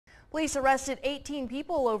Police arrested 18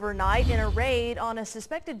 people overnight in a raid on a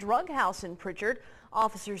suspected drug house in Prichard.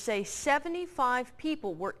 Officers say 75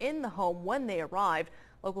 people were in the home when they arrived.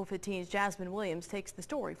 Local 15's Jasmine Williams takes the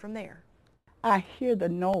story from there. I hear the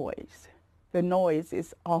noise. The noise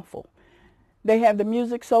is awful. They have the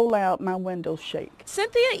music so loud my windows shake.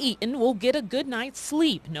 Cynthia Eaton will get a good night's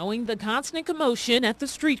sleep knowing the constant commotion at the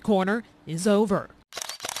street corner is over.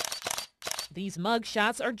 These mug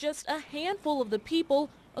shots are just a handful of the people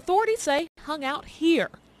authorities say hung out here.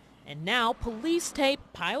 And now police tape,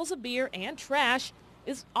 piles of beer, and trash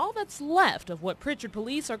is all that's left of what Prichard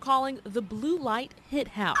police are calling the Blue Light Hit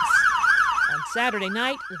House. On Saturday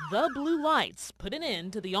night, the Blue Lights put an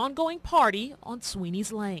end to the ongoing party on Sweeney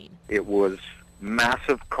Lane. It was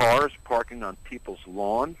massive cars parking on people's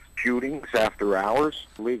lawns, shootings after hours,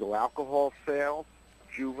 illegal alcohol sales,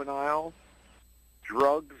 juveniles,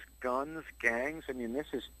 drugs, guns, gangs. I mean, this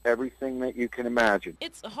is everything that you can imagine.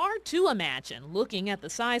 It's hard to imagine looking at the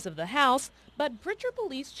size of the house, but Prichard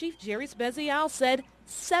Police Chief Jerry Speziale said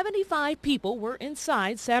 75 people were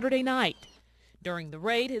inside Saturday night. During the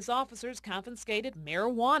raid, his officers confiscated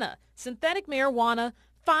marijuana, synthetic marijuana,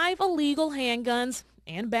 5 illegal handguns,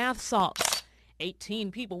 and bath salts.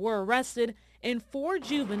 18 people were arrested and 4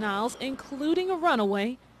 juveniles, including a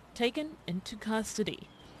runaway, taken into custody.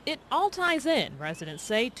 It all ties in, residents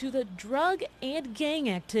say, to the drug and gang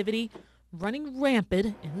activity running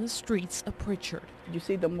rampant in the streets of Prichard. You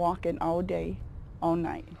see them walking all day, all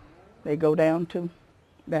night. They go down to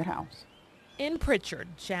that house. In Prichard,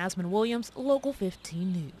 Jasmine Williams, Local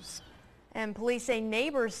 15 News. And police say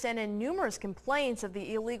neighbors sent in numerous complaints of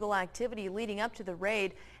the illegal activity leading up to the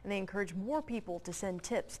raid, and they encourage more people to send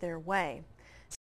tips their way.